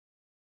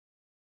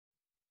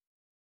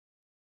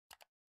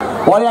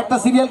পরে একটা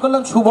সিরিয়াল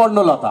করলাম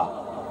সুবর্ণলতা।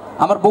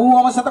 আমার বউ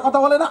আমার সাথে কথা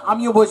বলে না,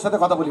 আমিও বউয়ের সাথে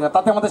কথা বলি না,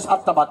 তাতে আমাদের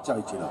 7টা বাচ্চা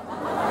হয়েছিল।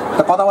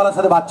 তা কথা বলার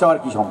সাথে বাচ্চা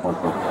হওয়ার কি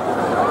সম্পর্ক?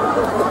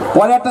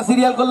 পরে একটা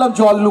সিরিয়াল করলাম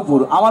জলনুপুর।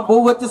 আমার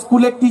বউ হচ্ছে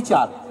স্কুলের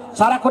টিচার,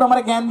 সারাক্ষণ আমার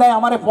জ্ঞান দেয়,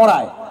 আমারে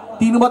পড়ায়।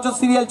 3 বছর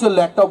সিরিয়াল চললো,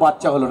 একটাও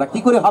বাচ্চা হলো না। কি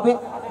করে হবে?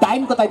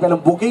 টাইম কোথায় পেলাম?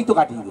 বুকেই তো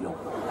কাটিয়ে দিল।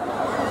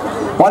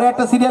 পরে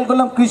একটা সিরিয়াল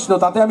করলাম কৃষ্ণ,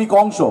 তাতে আমি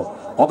কংস।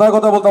 কথায়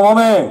কথা বলতাম,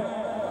 আমি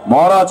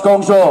মহারাজ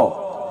কংস,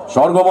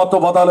 স্বর্গমত্ত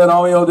পাতালে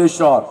রামে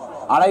অধীশ্বর।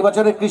 2.5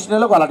 বছরের কৃষ্ণ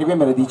এলো, গলা টিপে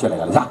মেরে দিয়ে চলে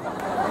গেল। যা।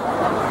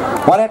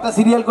 পরে একটা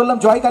সিরিয়াল করলাম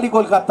জয়কালী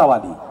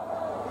কলকাতাওয়ালি।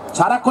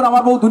 সারাক্ষণ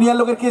আমার বউ দুনিয়ার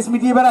লোকের কেস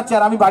মিটিয়ে বেড়াচ্ছে,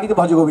 আর আমি বাড়িতে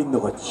ভজগোবিন্দ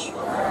করছি।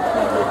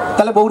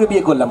 তাহলে বউরে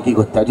বিয়ে করলাম কি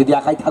করতে হয় যদি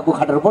একাই থাকবো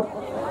খাটের উপর?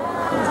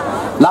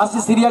 লাস্টে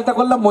সিরিয়ালটা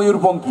করলাম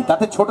ময়ূরপঙ্খী,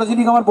 তাতে ছোট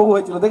ঝিলিক আমার বউ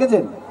হয়েছিল,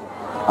 দেখেছেন?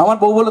 আমার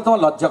বউ বললো,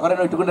 তোমার লজ্জা করে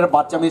না ওইটুকুন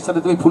বাচ্চা মেয়ের সাথে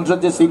তুমি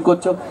ফুলসজ্জায় সিন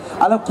করছো?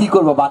 আলাম কি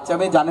করবো, বাচ্চা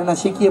মেয়ে জানে না,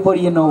 শিখিয়ে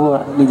পড়িয়ে নেবো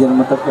নিজের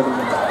মতো করে।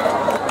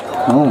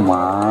 ও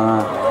মা,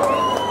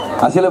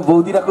 আসলে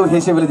বৌদিরা খুব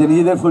হেসে ফেলেছে,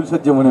 নিজেদের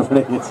ফুলসজ্জা মনে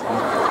পড়ে গেছে।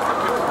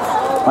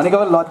 অনেকে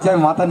আবার লজ্জায়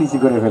মাথা নিচু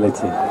করে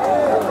ফেলেছে।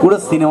 পুরো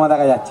সিনেমা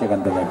দেখা যাচ্ছে এখান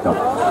থেকে একদম।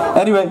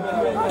 এনিওয়ে,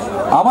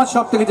 আমার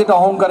সব থেকে যেটা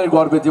অহংকারের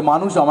গর্বে, যে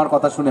মানুষ আমার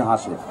কথা শুনে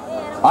হাসে।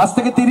 আজ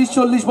থেকে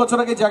 30-40 বছর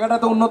আগে জায়গাটা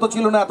এত উন্নত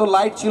ছিল না, এত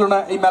লাইট ছিল না,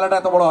 এই মেলাটা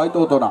এত বড় হয়তো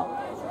হতো না।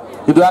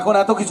 কিন্তু এখন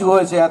এত কিছু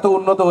হয়েছে, এত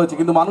উন্নত হয়েছে,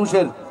 কিন্তু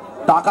মানুষের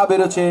টাকা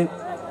বেড়েছে,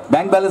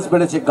 ব্যাংক ব্যালেন্স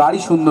বেড়েছে, গাড়ি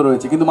সুন্দর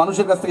হয়েছে, কিন্তু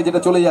মানুষের কাছ থেকে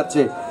যেটা চলে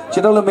যাচ্ছে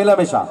সেটা হলো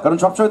মেলামেশা। কারণ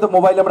সবসময় তো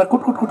মোবাইলে আমরা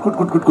কুটকুট কুটকুট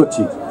কুটকুট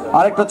করছি।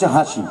 আরেকটা হচ্ছে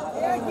হাসি।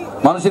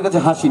 মানুষের কাছে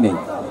হাসি নেই,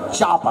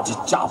 চাপ আছে,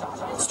 চাপ,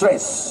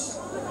 স্ট্রেস।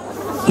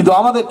 কিন্তু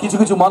আমাদের কিছু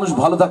কিছু মানুষ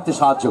ভালো থাকতে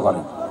সাহায্য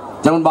করে,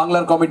 যেমন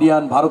বাংলার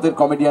কমেডিয়ান, ভারতের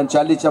comedian,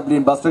 Charlie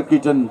Chaplin, buster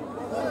ketone.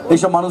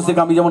 এইসব মানুষ থেকে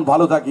আমি যেমন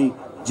ভালো থাকি,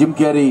 জিম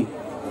ক্যারি,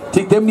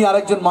 ঠিক তেমনি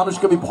আরেকজন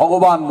মানুষকে আমি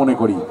ভগবান মনে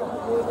করি।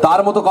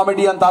 তার মতো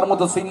কমেডিয়ান, তার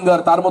মতো সিঙ্গার,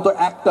 তার মতো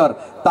অ্যাক্টর,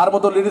 তার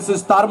মতো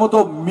লিরিসিস্ট, তার মতো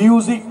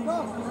মিউজিক,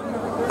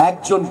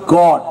 একজন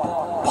গড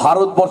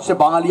ভারতবর্ষে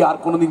বাঙালি আর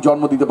কোনোদিন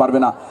জন্ম দিতে পারবে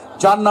না,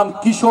 যার নাম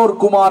কিশোর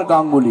কুমার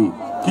গাঙ্গুলি।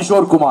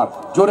 কিশোর কুমার,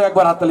 জোরে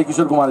একবার হাততালি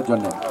কিশোর কুমারের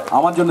জন্য।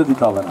 আমার জন্য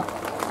দিতে হবে না।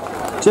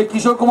 সেই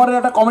কিশোর কুমারের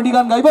একটা কমেডি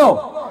গান গাইবো,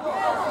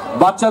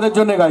 বাচ্চাদের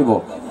জন্য গাইবো।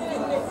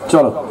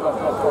 চলো,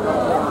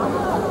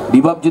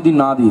 রিভাব যদি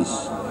না দিস।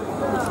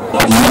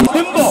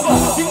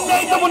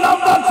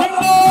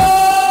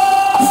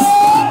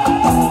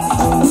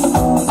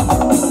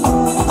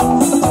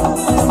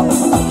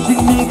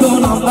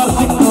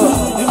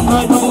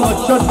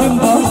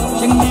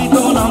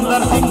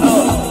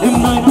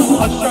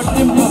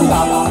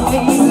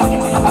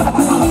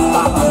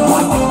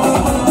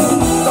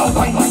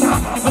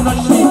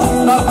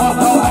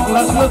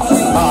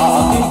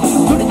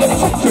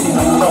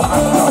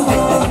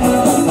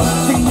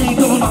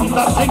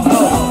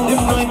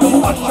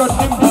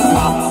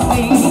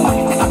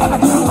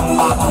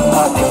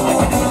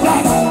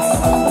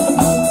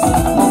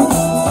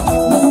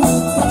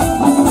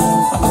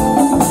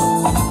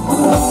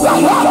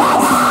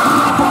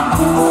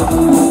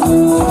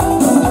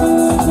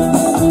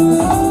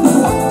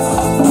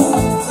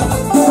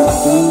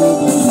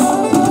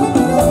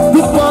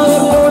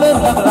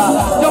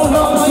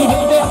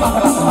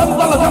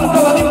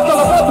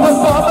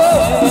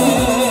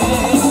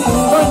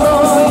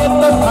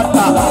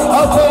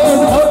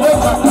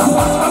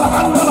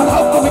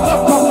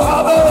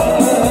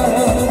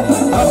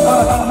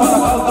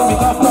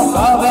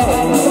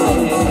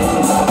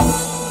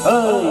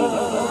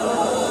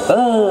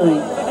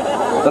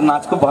 তোর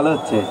নাচ খুব ভালো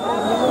হচ্ছে,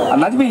 আর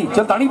নাচবি?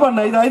 চল দাঁড়িয়ে পড়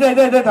না,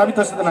 আমি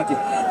তোর সাথে নাচি।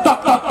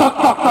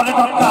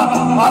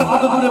 আর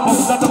কত দূরে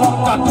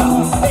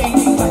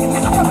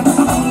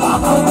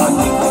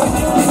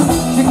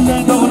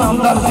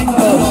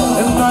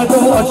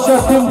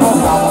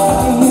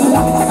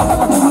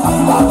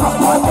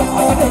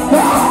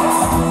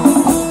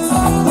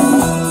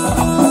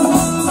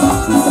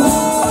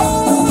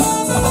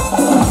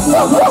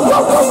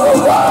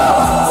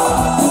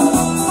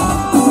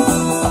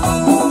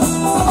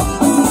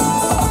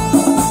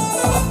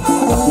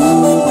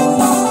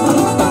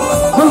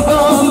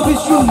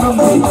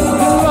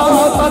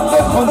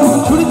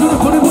ছুরি ছুরি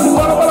ঘুরি ঘুরি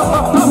বড় বড়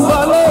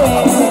বলে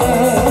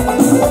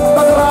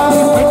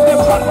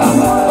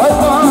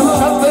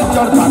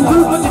চর্চা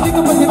ফুলপতি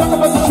ডিগবাজি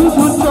রঙবাজি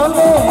শুধু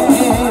চলে,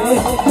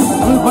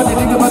 ফুলপতি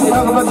ডিগবাজি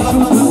রঙবাজি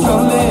শুধু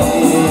চলে।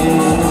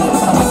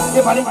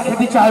 এবারে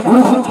খেতে চায় ভুল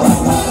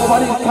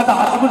ওবারে খেতা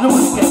হাসি বুঝে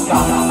বুঝে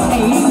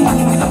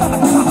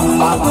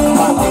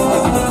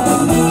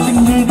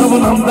সিংহি তবু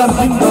নামদার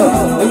সিংহ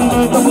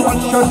এমনি তবু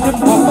অশ্বর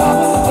সিংহ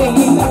এই